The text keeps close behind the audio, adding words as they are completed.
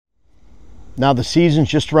Now the season's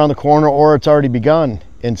just around the corner, or it's already begun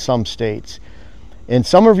in some states. And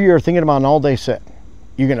some of you are thinking about an all-day sit.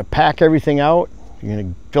 You're gonna pack everything out, you're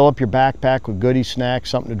gonna fill up your backpack with goodies, snacks,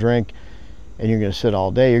 something to drink, and you're gonna sit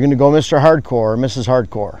all day. You're gonna go Mr. Hardcore or Mrs.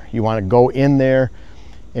 Hardcore. You wanna go in there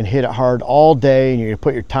and hit it hard all day, and you're gonna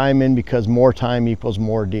put your time in because more time equals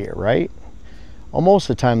more deer, right? Well, most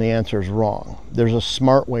of the time the answer is wrong. There's a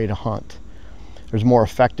smart way to hunt. There's a more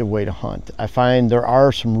effective way to hunt. I find there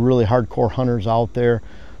are some really hardcore hunters out there.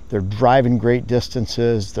 They're driving great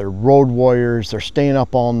distances, they're road warriors, they're staying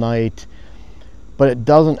up all night, but it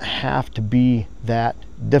doesn't have to be that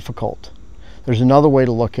difficult. There's another way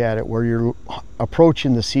to look at it where you're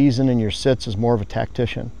approaching the season and your sits as more of a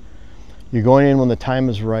tactician. You're going in when the time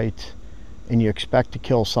is right and you expect to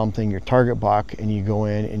kill something, your target buck, and you go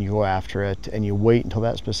in and you go after it and you wait until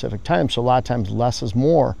that specific time. So a lot of times less is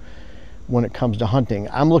more when it comes to hunting.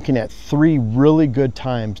 I'm looking at 3 really good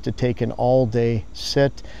times to take an all-day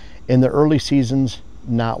sit. In the early seasons,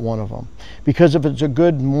 not one of them. Because if it's a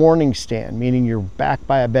good morning stand, meaning you're back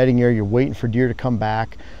by a bedding area, you're waiting for deer to come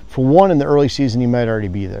back, for one, in the early season, he might already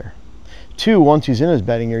be there. 2, once he's in his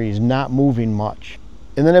bedding area, he's not moving much.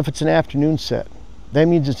 And then if it's an afternoon sit, that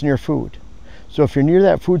means it's near food. So if you're near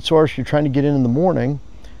that food source, you're trying to get in the morning,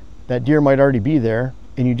 that deer might already be there,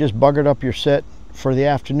 and you just buggered up your sit for the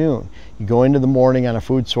afternoon. You go into the morning on a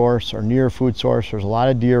food source or near a food source, there's a lot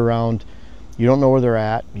of deer around, you don't know where they're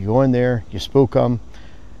at, you go in there, you spook them.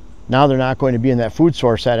 Now they're not going to be in that food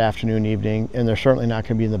source that afternoon, evening, and they're certainly not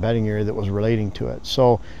going to be in the bedding area that was relating to it.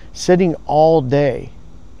 So sitting all day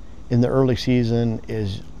in the early season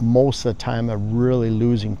is most of the time a really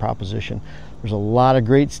losing proposition. There's a lot of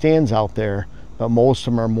great stands out there, but most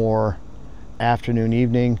of them are more afternoon,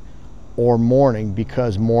 evening, or morning,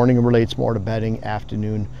 because morning relates more to bedding,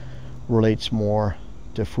 afternoon relates more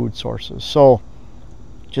to food sources. So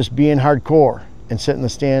just being hardcore and sitting in the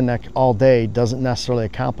stand all day doesn't necessarily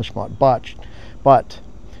accomplish much, but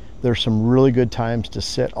there's some really good times to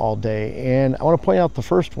sit all day. And I want to point out the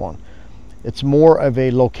first one. It's more of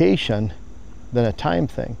a location than a time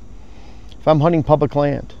thing. If I'm hunting public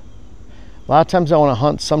land, a lot of times I want to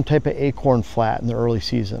hunt some type of acorn flat in the early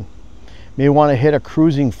season. Maybe want to hit a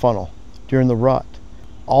cruising funnel during the rut.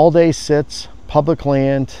 All day sits, public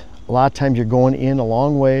land, a lot of times you're going in a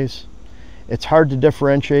long ways. It's hard to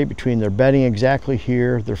differentiate between their bedding exactly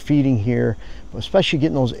here, their feeding here, but especially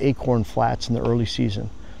getting those acorn flats in the early season.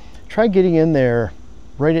 Try getting in there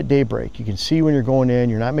right at daybreak. You can see when you're going in,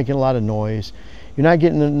 you're not making a lot of noise. You're not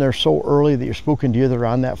getting in there so early that you're spooking deer that are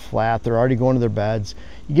on that flat. They're already going to their beds.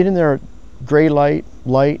 You get in there gray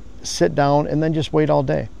light, sit down, and then just wait all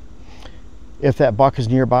day. If that buck is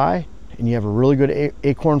nearby and you have a really good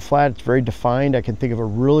acorn flat, it's very defined. I can think of a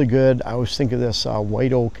really good, I always think of this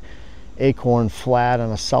white oak acorn flat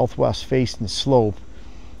on a southwest facing slope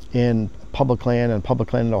in public land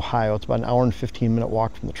in Ohio. It's about an hour and 15-minute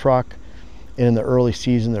walk from the truck. And in the early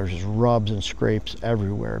season, there's just rubs and scrapes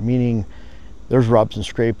everywhere, meaning there's rubs and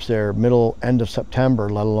scrapes there end of September,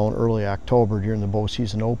 let alone early October during the bow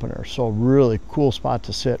season opener. So really cool spot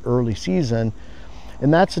to sit early season.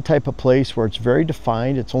 And that's the type of place where it's very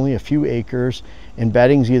defined. It's only a few acres, and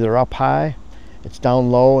bedding's either up high, it's down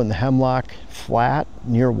low in the hemlock flat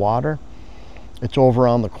near water. It's over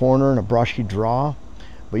on the corner in a brushy draw,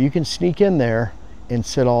 but you can sneak in there and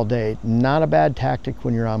sit all day. Not a bad tactic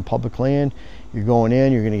when you're on public land. You're going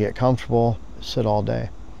in, you're gonna get comfortable, sit all day.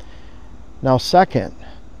 Now second,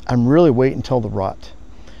 I'm really waiting until the rut.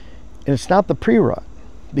 And it's not the pre-rut,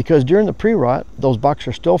 because during the pre-rut, those bucks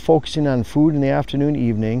are still focusing on food in the afternoon,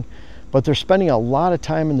 evening, but they're spending a lot of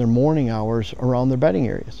time in their morning hours around their bedding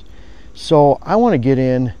areas. So I wanna get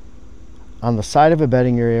in on the side of a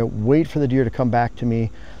bedding area, wait for the deer to come back to me,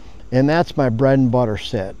 and that's my bread and butter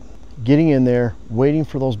sit. Getting in there, waiting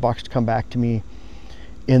for those bucks to come back to me,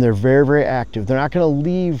 and they're very, very active. They're not gonna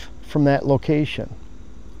leave from that location.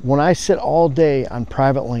 When I sit all day on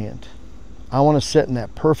private land, I wanna sit in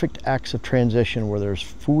that perfect X of transition where there's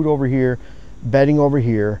food over here, bedding over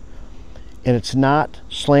here, and it's not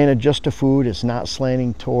slanted just to food, it's not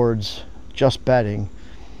slanting towards just bedding.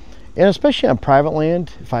 And especially on private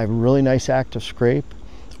land, if I have a really nice active scrape,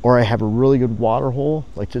 or I have a really good water hole,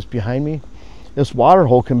 like this behind me, this water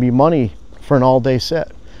hole can be money for an all-day sit.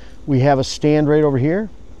 We have a stand right over here,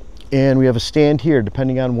 and we have a stand here,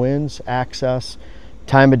 depending on winds, access,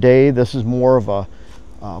 time of day. This is more of a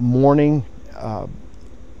morning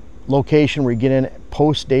location where you get in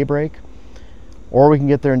post daybreak, or we can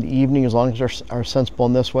get there in the evening as long as our sensible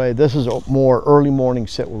in this way. This is a more early morning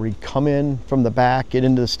sit where we come in from the back, get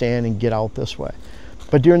into the stand, and get out this way.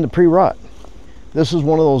 But during the pre-rut, This is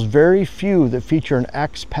one of those very few that feature an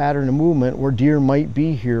X pattern of movement where deer might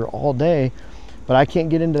be here all day, but I can't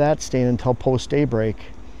get into that stand until post daybreak.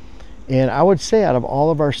 And I would say out of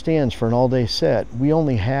all of our stands for an all-day sit, we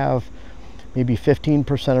only have maybe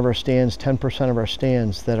 15% of our stands, 10% of our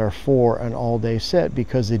stands that are for an all-day sit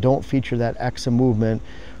because they don't feature that X of movement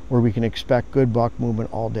where we can expect good buck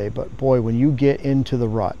movement all day. But boy, when you get into the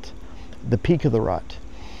rut, the peak of the rut,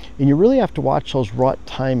 and you really have to watch those rut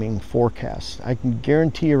timing forecasts. I can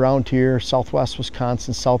guarantee around here, southwest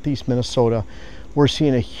Wisconsin, southeast Minnesota, we're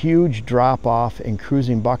seeing a huge drop off in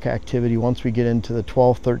cruising buck activity once we get into the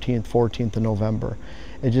 12th, 13th, 14th of November.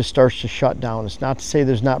 It just starts to shut down. It's not to say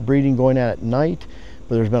there's not breeding going on at night,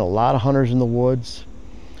 but there's been a lot of hunters in the woods.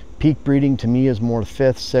 Peak breeding to me is more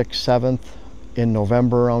 5th, 6th, 7th in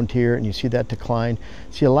November around here, and you see that decline.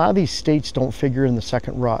 See, a lot of these states don't figure in the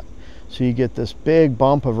second rut. So you get this big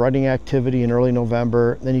bump of rutting activity in early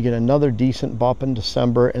November, then you get another decent bump in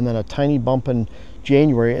December, and then a tiny bump in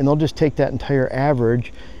January, and they'll just take that entire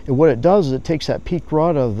average. And what it does is it takes that peak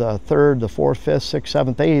rut of the 3rd, the 4th, 5th, 6th,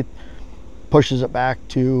 7th, 8th, pushes it back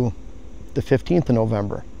to the 15th of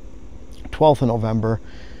November, 12th of November,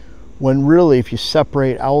 when really if you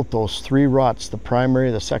separate out those 3 ruts, the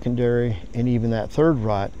primary, the secondary, and even that 3rd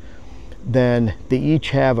rut, then they each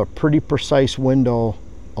have a pretty precise window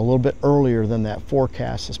a little bit earlier than that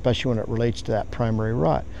forecast, especially when it relates to that primary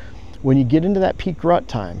rut. When you get into that peak rut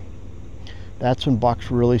time, that's when bucks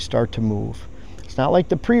really start to move. It's not like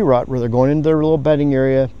the pre-rut where they're going into their little bedding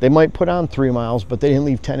area. They might put on 3 miles, but they didn't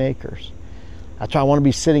leave 10 acres. That's why I want to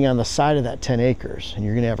be sitting on the side of that 10 acres, and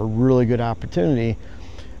you're going to have a really good opportunity.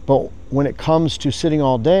 But when it comes to sitting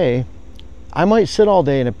all day, I might sit all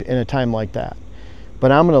day in a time like that.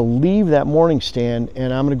 But I'm going to leave that morning stand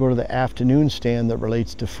and I'm going to go to the afternoon stand that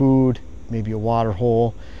relates to food, maybe a water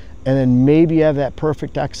hole, and then maybe have that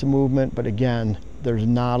perfect X of movement. But again, there's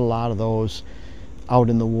not a lot of those out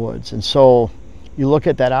in the woods. And so you look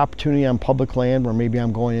at that opportunity on public land where maybe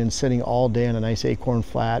I'm going in sitting all day on a nice acorn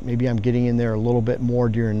flat. Maybe I'm getting in there a little bit more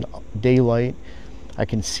during daylight. I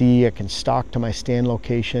can see, I can stalk to my stand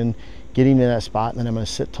location, getting in that spot, and then I'm going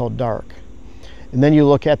to sit till dark. And then you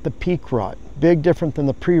look at the peak rut. Big different than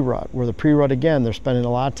the pre-rut, where the pre-rut, again, they're spending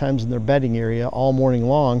a lot of times in their bedding area all morning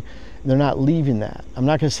long, and they're not leaving that. I'm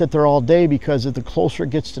not going to sit there all day because if the closer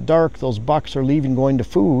it gets to dark, those bucks are leaving going to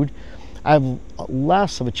food. I have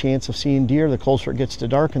less of a chance of seeing deer the closer it gets to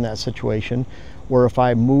dark in that situation, where if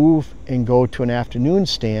I move and go to an afternoon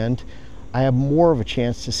stand, I have more of a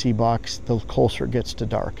chance to see bucks the closer it gets to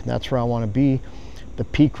dark. And that's where I want to be. The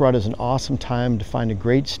peak rut is an awesome time to find a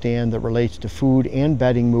great stand that relates to food and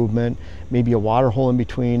bedding movement, maybe a water hole in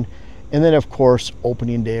between, and then of course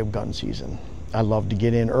opening day of gun season. I love to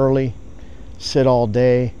get in early, sit all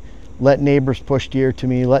day, let neighbors push deer to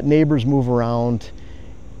me, let neighbors move around,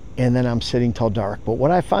 and then I'm sitting till dark. But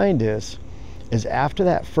what I find is after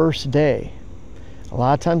that first day, a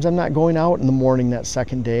lot of times I'm not going out in the morning that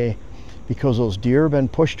second day because those deer have been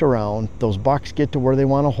pushed around, those bucks get to where they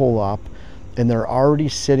want to hole up, and they're already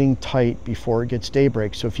sitting tight before it gets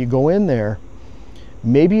daybreak. So if you go in there,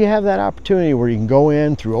 maybe you have that opportunity where you can go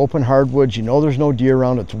in through open hardwoods, you know there's no deer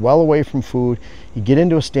around, it's well away from food, you get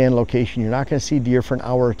into a stand location, you're not going to see deer for an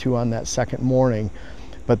hour or two on that second morning,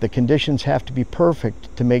 but the conditions have to be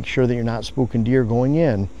perfect to make sure that you're not spooking deer going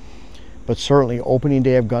in. But certainly opening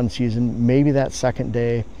day of gun season, maybe that second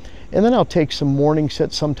day. And then I'll take some morning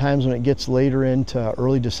sits sometimes when it gets later into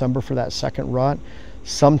early December for that second rut.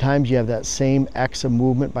 Sometimes you have that same X of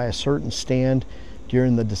movement by a certain stand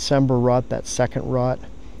during the December rut, that second rut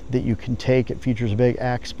that you can take. It features a big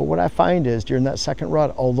X. But what I find is during that second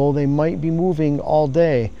rut, although they might be moving all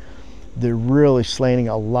day, they're really slanting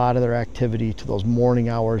a lot of their activity to those morning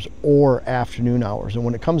hours or afternoon hours. And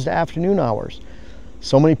when it comes to afternoon hours,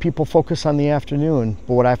 so many people focus on the afternoon,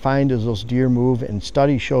 but what I find is those deer move, and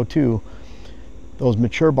studies show too, those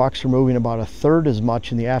mature bucks are moving about 1/3 as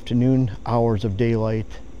much in the afternoon hours of daylight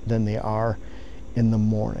than they are in the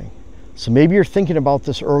morning. So maybe you're thinking about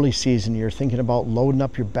this early season, you're thinking about loading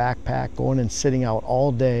up your backpack, going and sitting out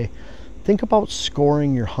all day. Think about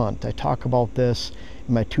scoring your hunt. I talk about this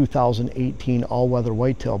in my 2018 all-weather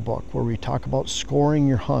whitetail book, where we talk about scoring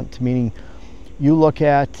your hunt, meaning you look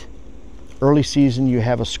at early season, you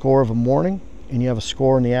have a score of a morning and you have a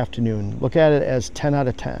score in the afternoon. Look at it as 10 out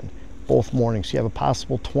of 10, both mornings. You have a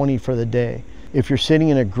possible 20 for the day. If you're sitting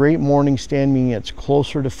in a great morning stand, meaning it's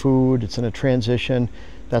closer to food, it's in a transition,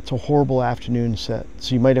 that's a horrible afternoon set.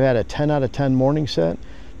 So you might have had a 10 out of 10 morning set,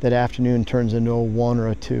 that afternoon turns into a 1 or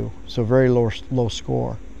a 2. So very low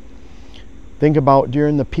score. Think about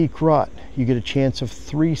during the peak rut, you get a chance of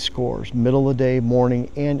 3 scores, middle of the day, morning,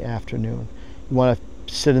 and afternoon. You want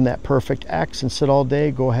to sit in that perfect X and sit all day,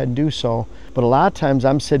 go ahead and do so. But a lot of times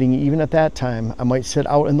I'm sitting, even at that time, I might sit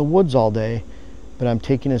out in the woods all day, but I'm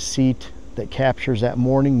taking a seat that captures that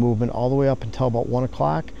morning movement all the way up until about 1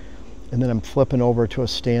 o'clock. And then I'm flipping over to a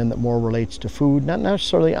stand that more relates to food, not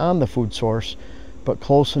necessarily on the food source, but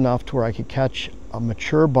close enough to where I could catch a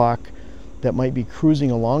mature buck that might be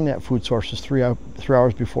cruising along that food source 3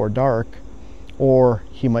 hours before dark, or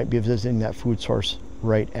he might be visiting that food source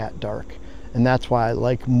right at dark. And that's why I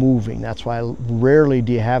like moving. That's why rarely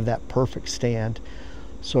do you have that perfect stand.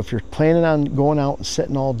 So if you're planning on going out and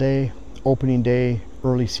sitting all day, opening day,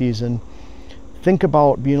 early season, think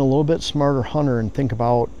about being a little bit smarter hunter and think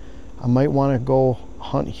about, I might want to go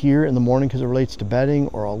hunt here in the morning because it relates to bedding,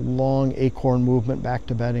 or a long acorn movement back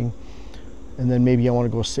to bedding. And then maybe I want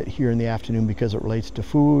to go sit here in the afternoon because it relates to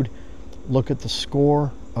food. Look at the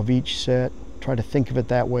score of each sit. Try to think of it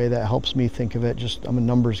that way. That helps me think of it. Just, I'm a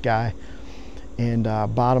numbers guy. And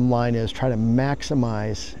bottom line is, try to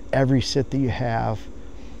maximize every sit that you have.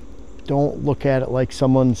 Don't look at it like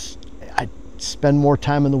I spend more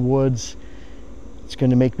time in the woods, it's going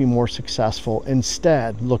to make me more successful.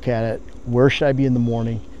 Instead, look at it, where should I be in the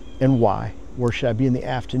morning and why? Where should I be in the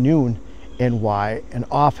afternoon and why? And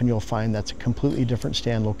often you'll find that's a completely different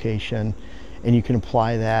stand location, and you can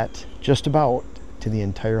apply that just about to the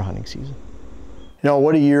entire hunting season. You know,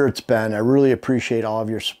 what a year it's been. I really appreciate all of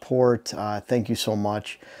your support. Thank you so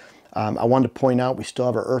much. I wanted to point out we still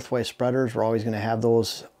have our Earthway spreaders. We're always going to have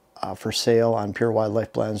those for sale on Pure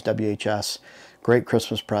Wildlife Blends, WHS. Great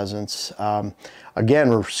Christmas presents.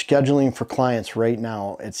 Again, we're scheduling for clients right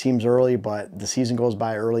now. It seems early, but the season goes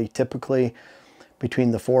by early. Typically,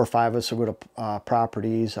 between the 4 or 5 of us will go to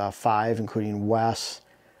properties, 5, including Wes,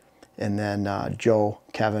 and then Joe,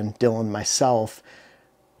 Kevin, Dylan, myself.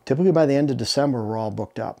 Typically by the end of December, we're all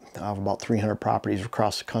booked up. I have about 300 properties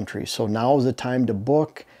across the country. So now is the time to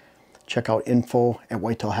book. Check out info at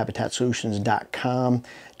whitetailhabitatsolutions.com.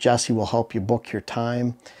 Jesse will help you book your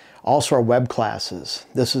time. Also, our web classes.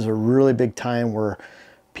 This is a really big time where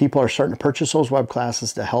people are starting to purchase those web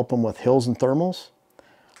classes to help them with hills and thermals,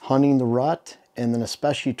 hunting the rut, and then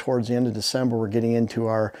especially towards the end of December, we're getting into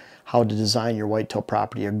our how to design your whitetail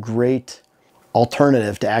property. A great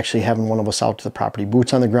alternative to actually having one of us out to the property.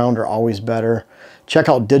 Boots on the ground are always better. Check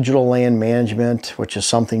out Digital Land Management, which is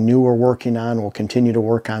something new we're working on. We'll continue to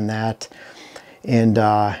work on that. And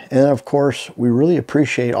then of course, we really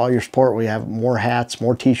appreciate all your support. We have more hats,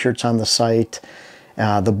 more t-shirts on the site.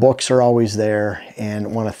 The books are always there,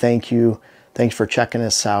 and want to thank you. Thanks for checking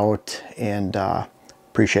us out, and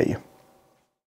appreciate you.